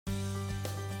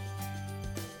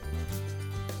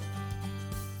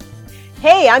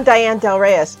Hey, I'm Diane Del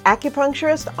Reyes,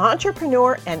 acupuncturist,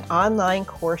 entrepreneur, and online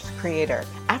course creator.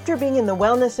 After being in the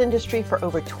wellness industry for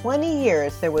over 20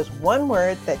 years, there was one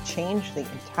word that changed the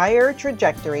entire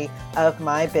trajectory of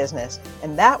my business,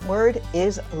 and that word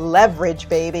is leverage,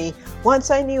 baby. Once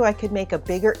I knew I could make a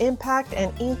bigger impact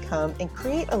and income and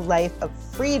create a life of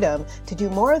freedom to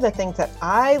do more of the things that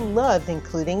I loved,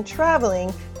 including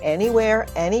traveling anywhere,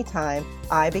 anytime,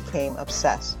 I became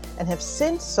obsessed and have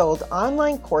since sold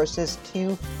online courses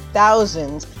to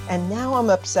thousands. And now I'm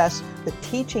obsessed with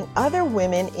teaching other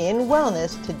women in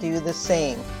wellness to do the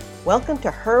same. Welcome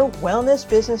to Her Wellness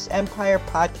Business Empire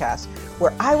podcast,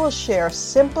 where I will share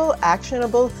simple,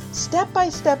 actionable,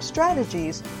 step-by-step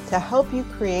strategies to help you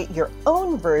create your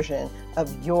own version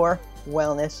of your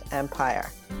wellness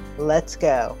empire. Let's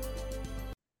go.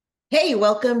 Hey,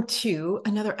 welcome to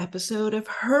another episode of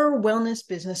Her Wellness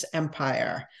Business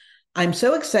Empire. I'm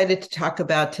so excited to talk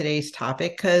about today's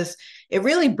topic because it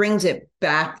really brings it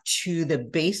back to the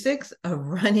basics of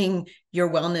running your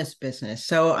wellness business.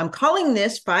 So I'm calling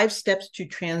this 5 Steps to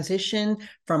Transition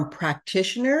from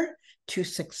Practitioner to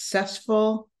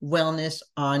Successful Wellness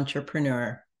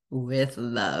Entrepreneur with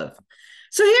Love.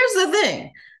 So here's the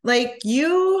thing,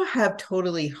 you have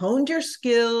totally honed your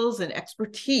skills and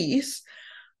expertise,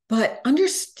 but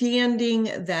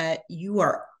understanding that you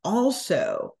are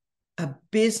also a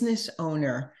business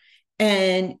owner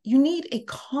and you need a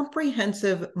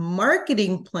comprehensive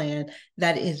marketing plan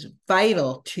that is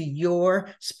vital to your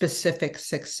specific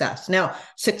success. Now,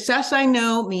 success, I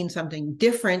know, means something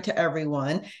different to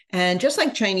everyone. And just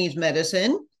like Chinese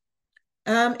medicine,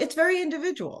 it's very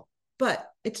individual, but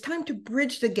it's time to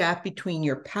bridge the gap between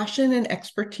your passion and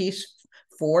expertise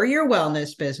for your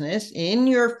wellness business in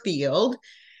your field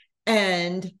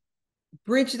and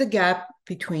bridge the gap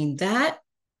between that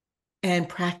and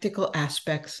practical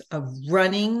aspects of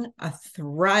running a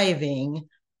thriving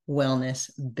wellness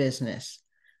business.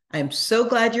 I'm so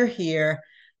glad you're here.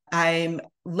 I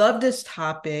love this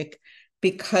topic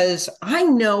because I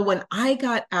know when I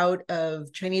got out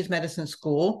of Chinese medicine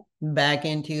school back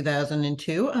in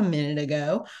 2002, a minute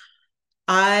ago,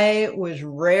 I was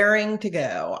raring to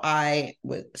go. I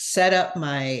would set up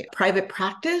my private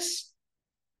practice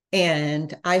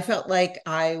and I felt like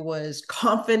I was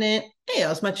confident,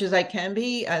 as much as I can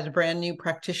be as a brand new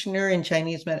practitioner in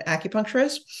Chinese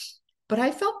acupuncturist. But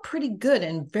I felt pretty good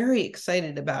and very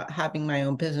excited about having my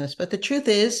own business. But the truth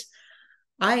is,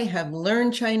 I have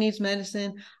learned Chinese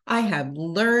medicine. I have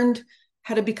learned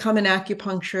how to become an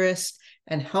acupuncturist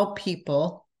and help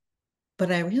people.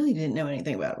 But I really didn't know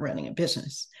anything about running a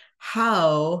business.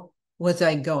 How was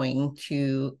I going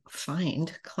to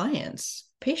find clients,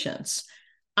 patients?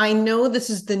 I know this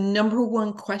is the number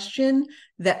one question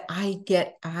that I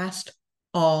get asked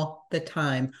all the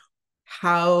time.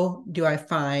 How do I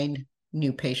find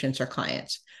new patients or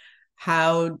clients?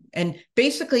 And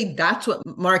basically that's what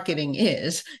marketing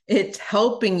is. It's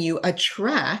helping you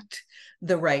attract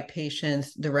the right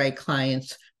patients, the right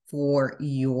clients for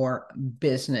your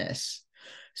business.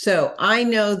 So I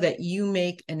know that you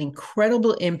make an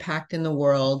incredible impact in the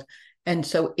world. And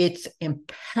so it's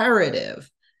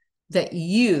imperative that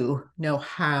you know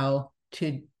how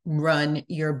to run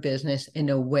your business in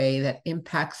a way that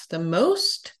impacts the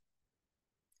most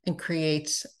and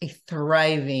creates a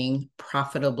thriving,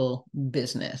 profitable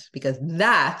business, because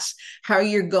that's how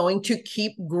you're going to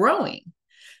keep growing.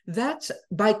 That's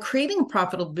by creating a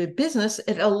profitable business,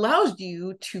 it allows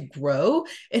you to grow.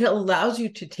 It allows you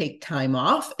to take time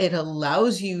off. It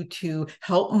allows you to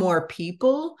help more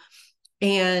people.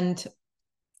 And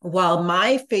while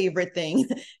my favorite thing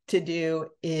to do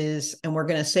is, and we're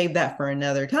going to save that for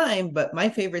another time, but my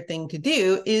favorite thing to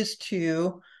do is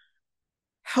to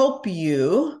help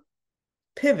you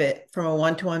pivot from a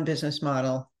one-to-one business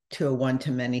model to a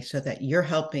one-to-many so that you're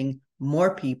helping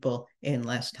more people in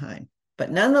less time. But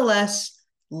nonetheless,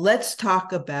 let's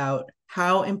talk about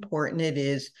how important it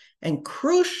is and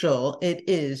crucial it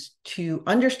is to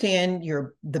understand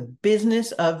the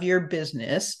business of your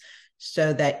business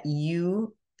so that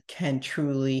you can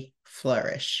truly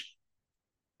flourish.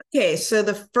 Okay, so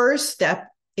the first step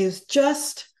is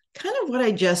just kind of what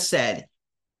I just said,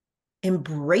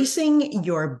 embracing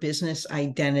your business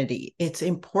identity. It's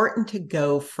important to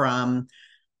go from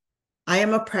I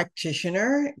am a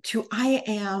practitioner to I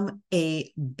am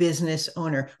a business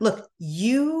owner. Look,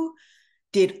 you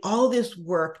did all this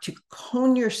work to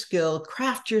hone your skill,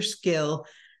 craft your skill,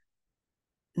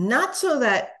 not so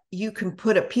that you can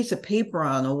put a piece of paper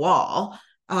on a wall,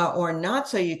 or not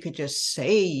so you could just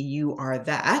say you are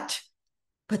that,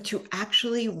 but to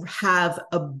actually have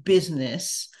a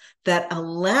business that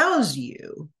allows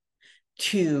you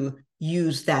to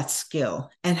use that skill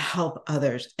and help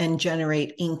others and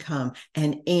generate income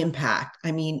and impact.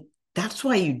 I mean, that's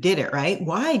why you did it, right?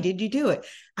 Why did you do it?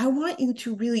 I want you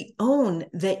to really own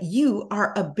that you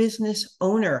are a business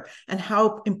owner and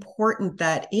how important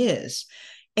that is.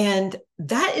 And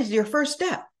that is your first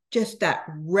step, just that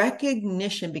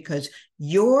recognition, because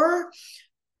your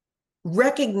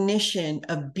recognition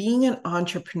of being an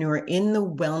entrepreneur in the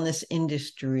wellness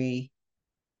industry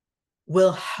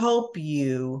will help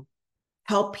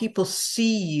people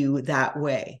see you that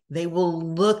way. They will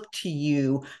look to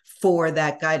you for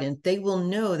that guidance. They will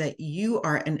know that you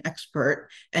are an expert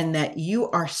and that you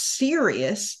are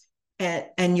serious,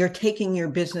 and you're taking your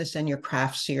business and your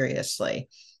craft seriously.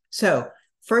 So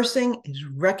first thing is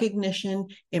recognition.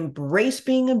 Embrace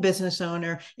being a business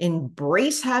owner,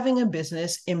 embrace having a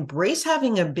business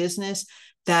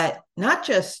that not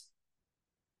just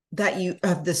that you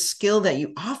have the skill that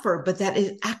you offer, but that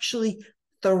is actually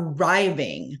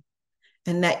thriving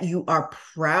and that you are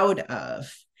proud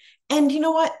of. And you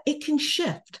know what? It can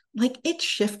shift. Like it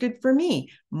shifted for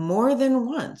me more than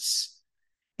once.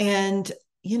 And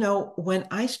when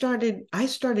I started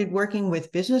working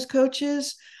with business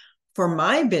coaches for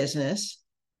my business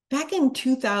back in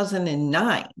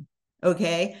 2009.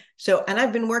 Okay. So, and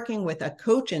I've been working with a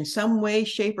coach in some way,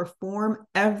 shape, or form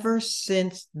ever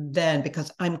since then,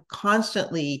 because I'm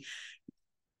constantly,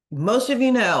 most of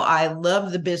you know, I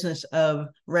love the business of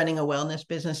running a wellness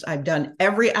business. I've done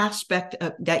every aspect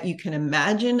that you can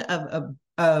imagine of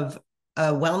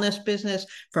a wellness business,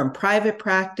 from private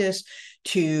practice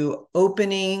to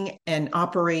opening and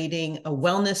operating a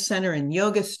wellness center and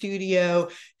yoga studio,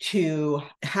 to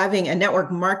having a network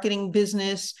marketing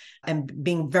business and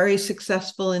being very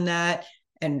successful in that,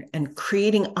 and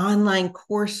creating online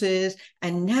courses,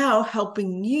 and now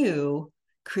helping you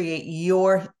create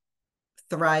your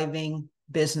thriving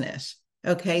business.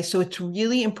 Okay, so it's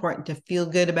really important to feel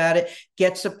good about it,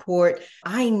 get support.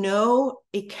 I know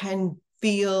it can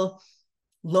feel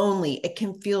lonely, it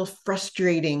can feel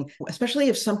frustrating, especially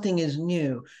if something is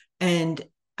new. And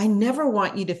I never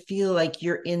want you to feel like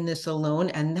you're in this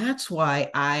alone. And that's why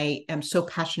I am so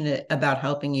passionate about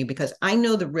helping you, because I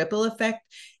know the ripple effect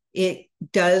it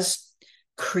does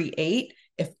create.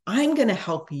 If I'm going to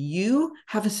help you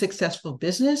have a successful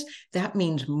business, that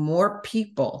means more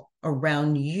people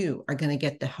around you are going to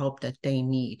get the help that they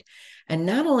need. And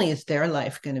not only is their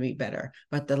life going to be better,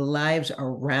 but the lives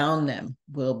around them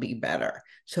will be better.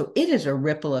 So it is a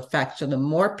ripple effect. So the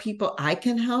more people I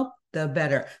can help, the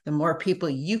better. The more people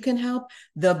you can help,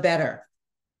 the better.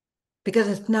 Because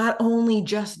it's not only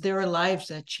just their lives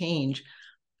that change,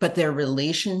 but their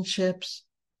relationships,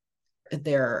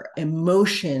 their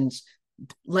emotions,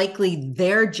 likely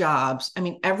their jobs. I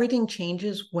mean, everything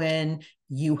changes when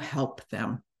you help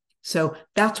them. So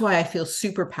that's why I feel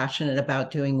super passionate about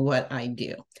doing what I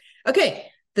do. Okay,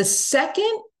 the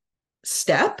second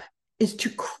step is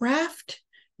to craft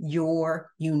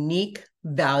your unique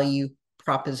value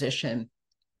proposition.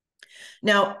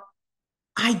 Now,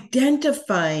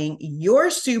 identifying your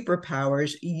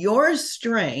superpowers, your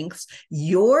strengths,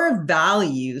 your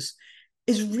values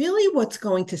is really what's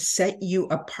going to set you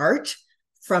apart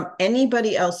from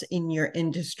anybody else in your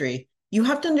industry. You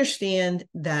have to understand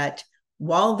that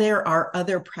while there are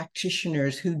other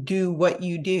practitioners who do what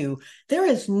you do, there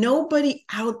is nobody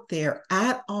out there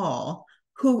at all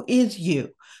who is you,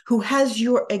 who has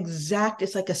your exact,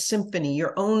 it's like a symphony,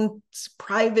 your own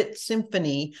private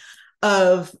symphony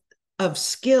of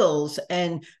skills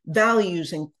and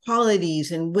values and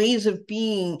qualities and ways of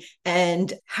being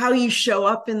and how you show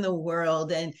up in the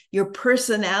world and your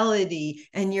personality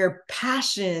and your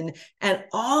passion and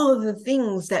all of the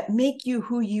things that make you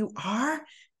who you are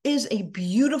is a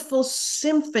beautiful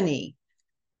symphony.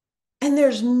 And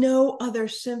there's no other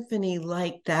symphony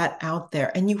like that out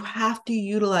there. And you have to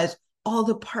utilize all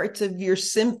the parts of your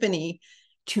symphony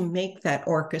to make that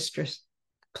orchestra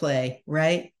play,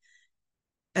 right?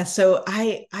 And so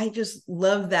I just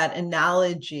love that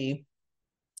analogy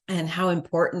and how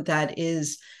important that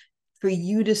is for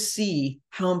you to see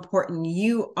how important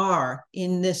you are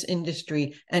in this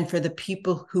industry and for the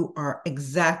people who are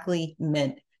exactly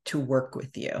meant to work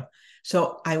with you.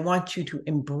 So I want you to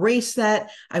embrace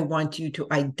that. I want you to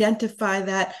identify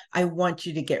that. I want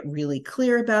you to get really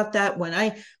clear about that.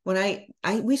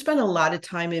 We spent a lot of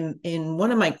time in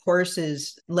one of my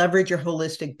courses, Leverage Your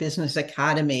Holistic Business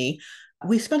Academy.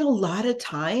 We spent a lot of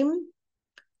time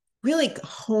really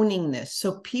honing this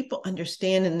so people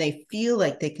understand and they feel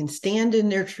like they can stand in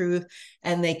their truth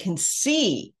and they can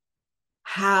see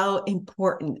how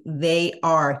important they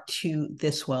are to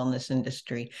this wellness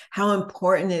industry, how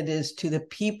important it is to the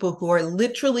people who are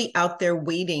literally out there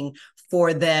waiting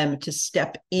for them to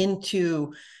step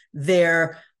into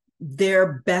their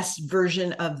best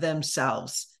version of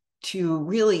themselves, to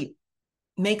really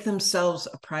make themselves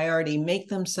a priority, make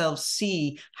themselves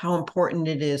see how important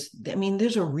it is. I mean,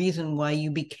 there's a reason why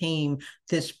you became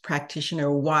this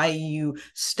practitioner, why you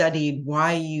studied,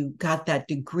 why you got that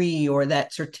degree or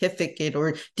that certificate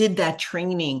or did that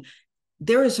training.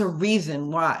 There is a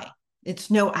reason why. It's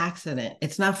no accident.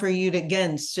 It's not for you to,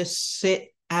 again, just sit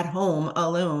at home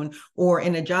alone or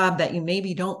in a job that you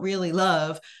maybe don't really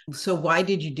love. So why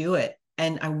did you do it?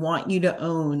 And I want you to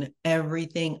own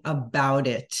everything about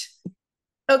it.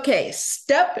 Okay,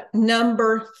 step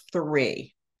number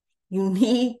 3, you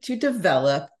need to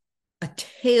develop a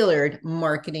tailored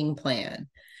marketing plan.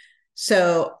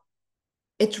 So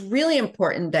it's really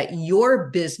important that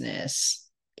your business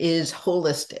is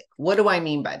holistic. What do I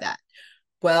mean by that?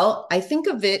 Well, I think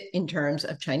of it in terms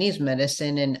of Chinese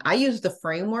medicine, and I use the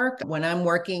framework when I'm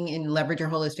working in Leverage Your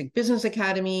Holistic Business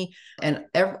Academy, and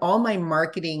all my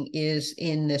marketing is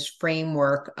in this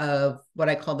framework of what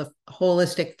I call the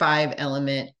holistic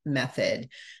 5-element method.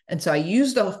 And so I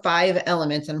use the 5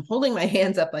 elements. I'm holding my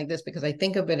hands up like this because I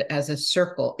think of it as a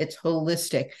circle. It's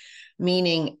holistic,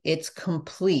 meaning it's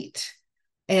complete.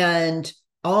 And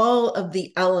all of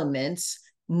the elements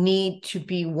need to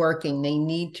be working. They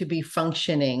need to be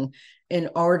functioning in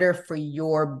order for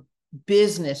your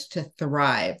business to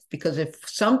thrive. Because if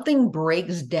something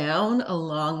breaks down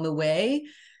along the way,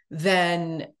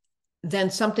 then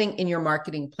something in your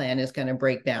marketing plan is going to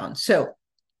break down. So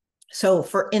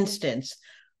for instance,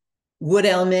 wood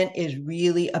element is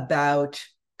really about,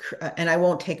 and I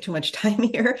won't take too much time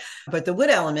here, but the wood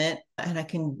element, and I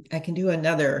can do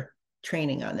another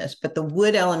training on this, but the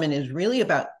wood element is really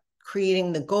about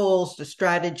creating the goals, the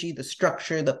strategy, the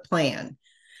structure, the plan.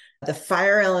 The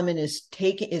fire element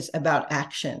is about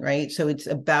action, right? So it's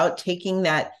about taking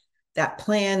that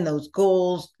plan, those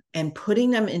goals, and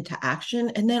putting them into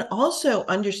action. And then also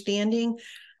understanding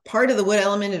part of the wood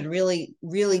element is really,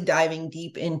 really diving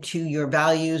deep into your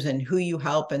values and who you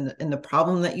help and the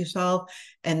problem that you solve.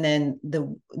 And then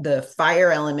the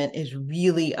fire element is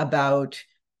really about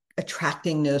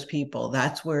attracting those people.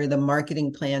 That's where the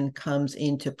marketing plan comes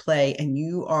into play. And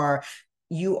you are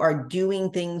doing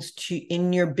things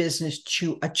in your business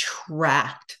to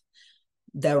attract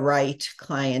the right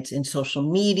clients in social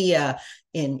media,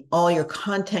 in all your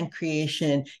content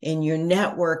creation, in your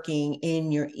networking,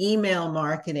 in your email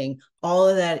marketing. All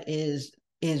of that is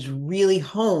really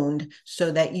honed so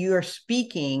that you are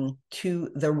speaking to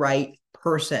the right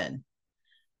person.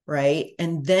 Right.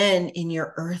 And then in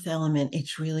your earth element,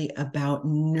 it's really about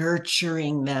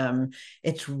nurturing them.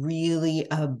 It's really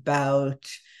about,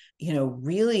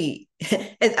 really,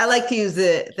 I like to use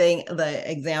the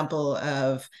example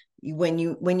of when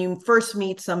you first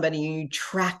meet somebody and you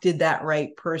attracted that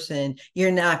right person,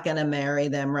 you're not going to marry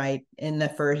them right in the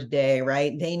first day,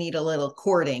 right? They need a little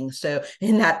courting. So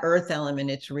in that earth element,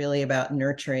 it's really about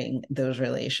nurturing those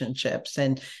relationships.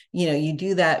 And, you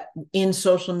do that in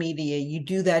social media, you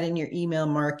do that in your email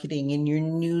marketing, in your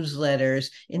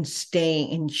newsletters,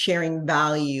 in sharing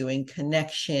value and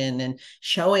connection and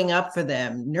showing up for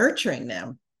them, nurturing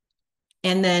them.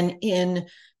 And then in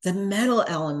the metal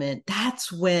element,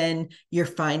 that's when you're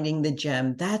finding the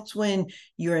gem. That's when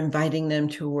you're inviting them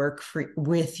to work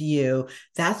with you.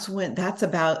 That's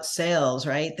about sales,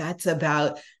 right? That's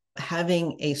about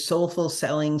having a soulful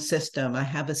selling system. I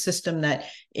have a system that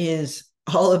is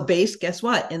all based, guess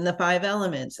what? In the 5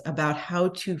 elements about how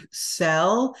to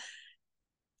sell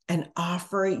and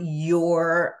offer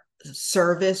your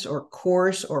service or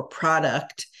course or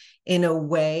product in a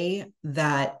way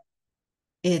that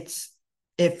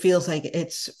it feels like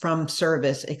it's from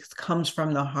service. It comes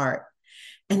from the heart.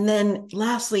 And then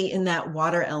lastly, in that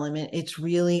water element, it's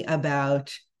really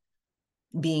about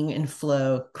being in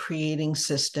flow, creating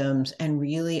systems, and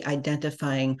really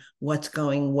identifying what's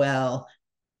going well,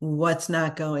 what's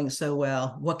not going so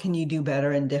well, what can you do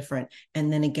better and different.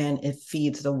 And then again,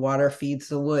 the water feeds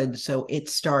the wood, so it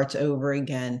starts over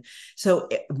again. So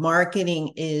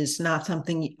marketing is not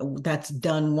something that's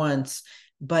done once,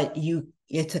 but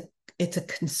it's a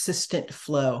consistent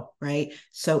flow, right?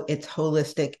 So it's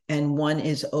holistic, and one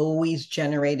is always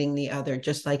generating the other,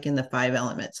 just like in the 5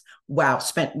 elements. Wow,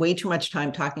 spent way too much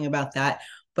time talking about that,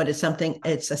 but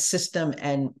it's a system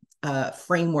and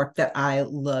framework that I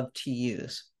love to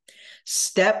use.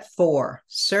 Step 4,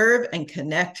 serve and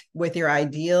connect with your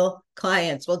ideal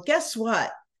clients. Well, guess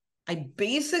what? I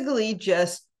basically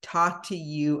just talked to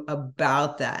you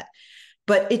about that.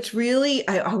 But it's really,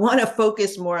 I want to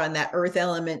focus more on that earth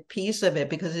element piece of it,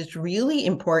 because it's really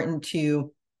important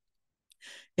to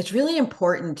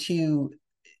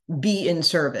be in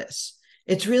service.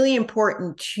 It's really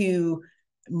important to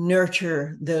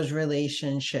nurture those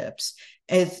relationships.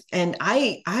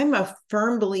 I'm a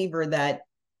firm believer that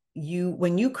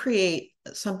when you create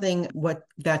something what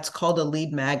that's called a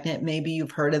lead magnet, maybe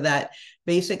you've heard of that.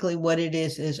 Basically what it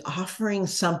is offering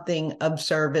something of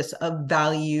service, of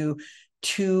value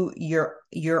to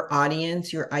your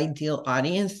audience, your ideal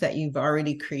audience that you've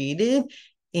already created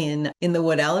in the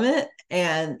wood element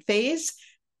and phase.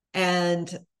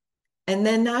 And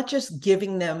then not just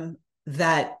giving them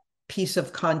that piece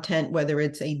of content, whether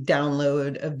it's a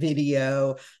download, a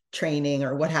video, training,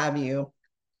 or what have you,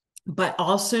 but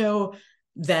also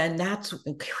then that's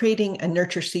creating a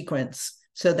nurture sequence,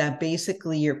 so that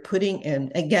basically you're putting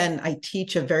in, again, I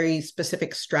teach a very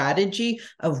specific strategy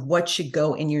of what should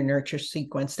go in your nurture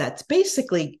sequence. That's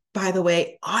basically, by the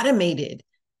way, automated.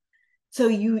 So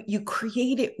you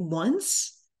create it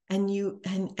once, and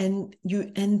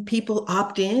people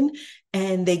opt in,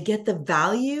 and they get the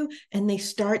value, and they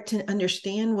start to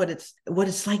understand what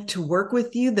it's like to work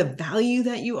with you, the value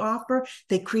that you offer.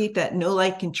 They create that know,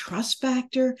 like, and trust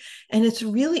factor, and it's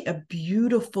really a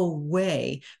beautiful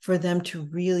way for them to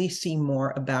really see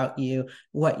more about you,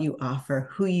 what you offer,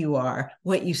 who you are,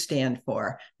 what you stand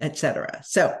for, etc.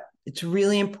 So it's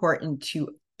really important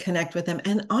to connect with them,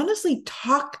 and honestly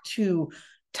talk to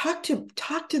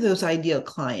those ideal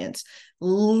clients.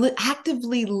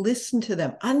 Actively listen to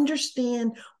them,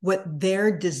 understand what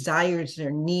their desires,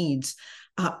 their needs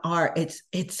are.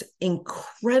 It's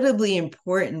incredibly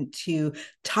important to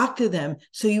talk to them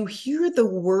so you hear the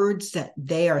words that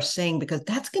they are saying, because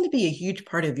that's going to be a huge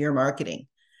part of your marketing.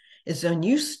 Is when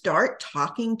you start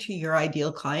talking to your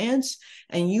ideal clients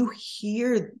and you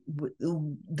hear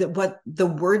what the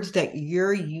words that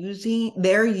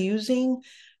they're using,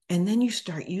 and then you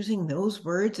start using those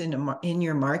words in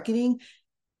your marketing.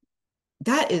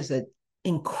 That is an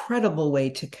incredible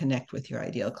way to connect with your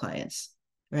ideal clients,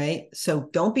 right? So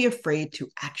don't be afraid to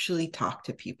actually talk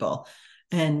to people,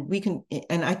 and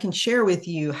I can share with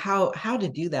you how to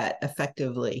do that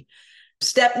effectively.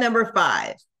 Step number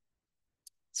 5.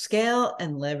 Scale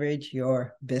and leverage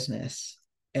your business.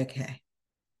 Okay.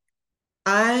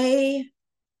 I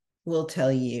will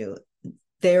tell you,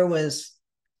 there was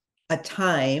a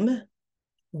time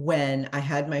when I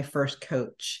had my first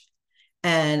coach,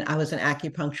 and I was an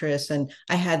acupuncturist, and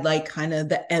I had like kind of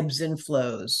the ebbs and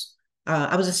flows.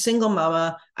 I was a single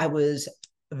mama. I was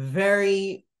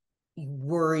very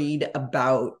worried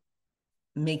about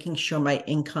making sure my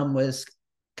income was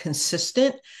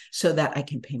consistent so that I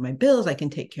can pay my bills, I can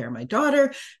take care of my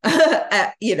daughter, all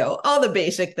the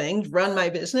basic things, run my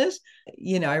business.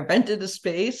 I rented a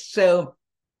space. So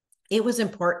it was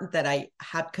important that I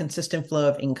had consistent flow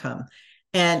of income.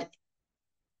 And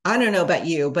I don't know about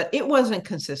you, but it wasn't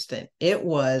consistent. It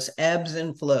was ebbs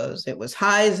and flows. It was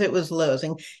highs, it was lows.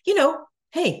 And,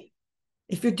 hey,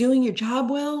 if you're doing your job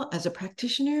well as a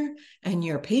practitioner and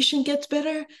your patient gets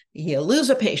better, you lose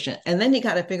a patient. And then you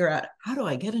got to figure out, how do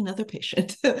I get another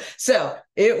patient? So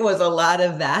it was a lot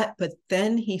of that. But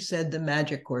then he said the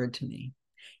magic word to me.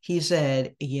 He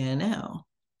said,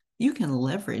 you can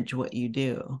leverage what you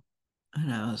do.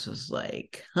 And I was just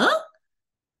like, huh?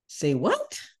 Say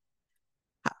what?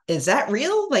 Is that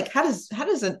real? Like, how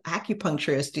does an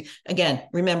acupuncturist do? Again,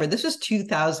 remember, this was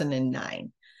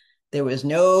 2009. There was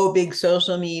no big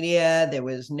social media. There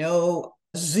was no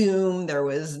Zoom. There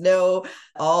was no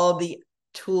all the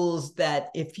tools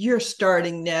that if you're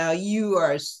starting now, you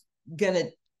are going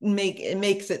to it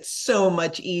makes it so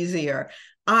much easier.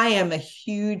 I am a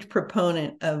huge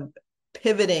proponent of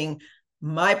pivoting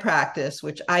my practice,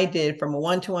 which I did from a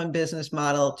one-to-one business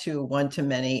model to a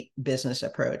one-to-many business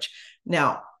approach.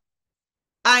 Now,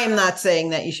 I am not saying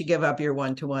that you should give up your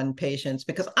one-to-one patients,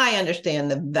 because I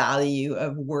understand the value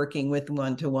of working with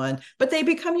one-to-one, but they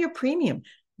become your premium.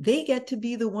 They get to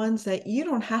be the ones that you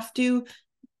don't have to,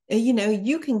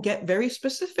 you can get very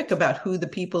specific about who the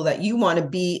people that you want to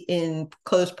be in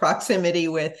close proximity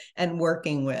with and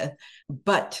working with.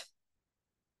 But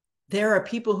there are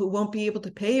people who won't be able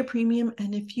to pay a premium.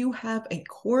 And if you have a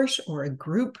course or a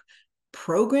group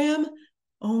program,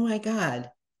 oh my God,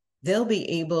 they'll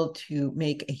be able to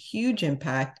make a huge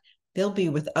impact. They'll be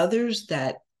with others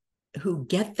who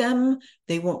get them.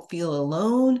 They won't feel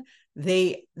alone.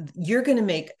 You're going to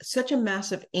make such a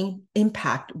massive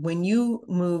impact when you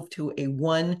move to a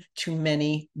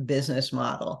one-to-many business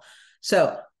model.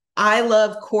 So I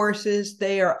love courses.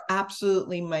 They are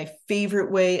absolutely my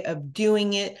favorite way of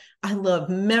doing it. I love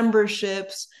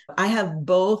memberships. I have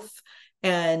both.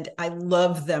 And I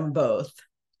love them both.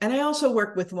 And I also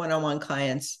work with one-on-one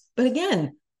clients. But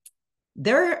again,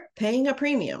 they're paying a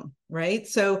premium, right?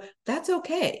 So that's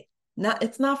okay.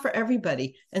 It's not for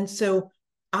everybody. And so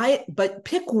but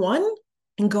pick one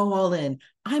and go all in.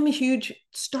 I'm a huge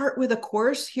start with a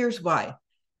course. Here's why.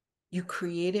 You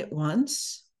create it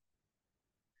once,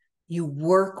 you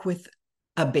work with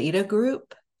a beta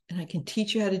group, and I can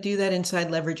teach you how to do that inside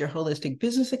Leverage Your Holistic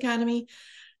Business Academy.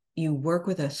 You work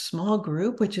with a small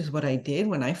group, which is what I did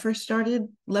when I first started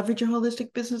Leverage Your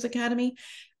Holistic Business Academy.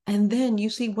 And then you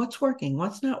see what's working,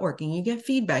 what's not working. You get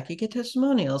feedback, you get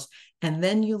testimonials, and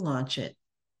then you launch it.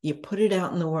 You put it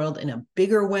out in the world in a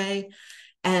bigger way.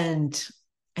 And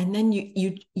then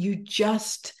it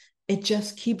just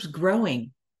keeps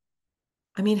growing.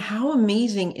 I mean, how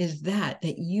amazing is that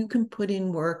you can put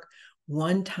in work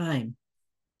one time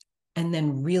and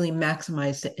then really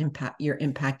maximize your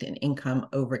impact and income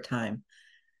over time.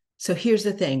 So here's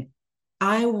the thing.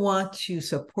 I want to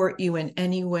support you in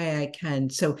any way I can.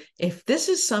 So if this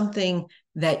is something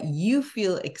that you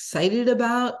feel excited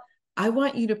about, I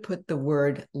want you to put the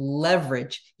word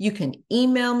leverage. You can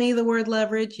email me the word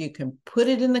leverage. You can put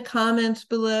it in the comments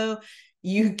below.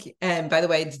 And by the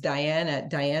way, it's Diane at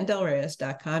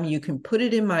dianedelreyes.com. You can put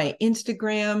it in my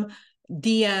Instagram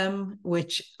DM,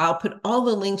 which I'll put all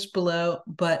the links below,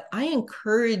 but I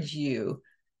encourage you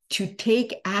to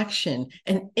take action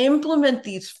and implement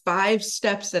these 5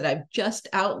 steps that I've just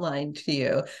outlined to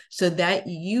you so that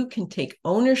you can take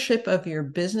ownership of your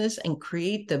business and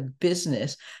create the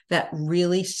business that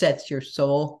really sets your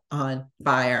soul on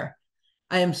fire.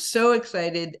 I am so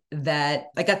excited that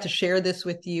I got to share this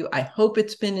with you. I hope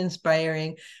it's been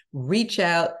inspiring. Reach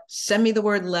out, send me the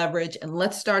word leverage, and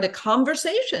let's start a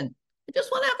conversation. I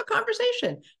just want to have a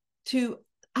conversation.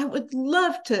 I would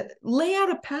love to lay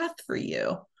out a path for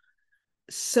you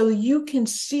so you can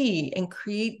see and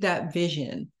create that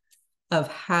vision of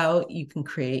how you can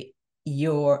create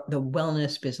the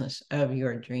wellness business of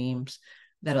your dreams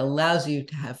that allows you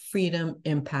to have freedom,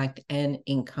 impact, and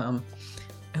income.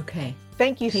 Okay.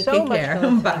 Thank you so much for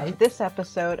listening to this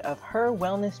episode of Her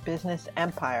Wellness Business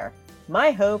Empire.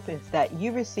 My hope is that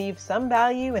you receive some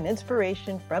value and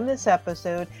inspiration from this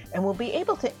episode and will be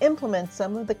able to implement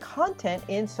some of the content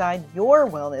inside your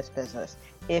wellness business.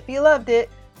 If you loved it,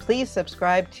 please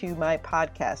subscribe to my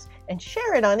podcast and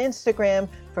share it on Instagram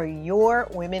for your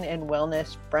women in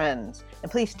wellness friends.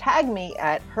 And please tag me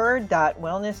at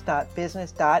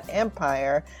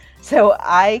her.wellness.business.empire so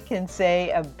I can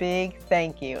say a big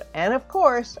thank you. And of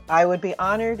course, I would be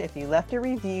honored if you left a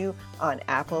review on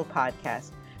Apple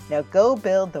Podcasts. Now go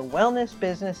build the wellness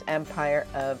business empire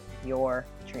of your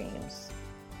dreams.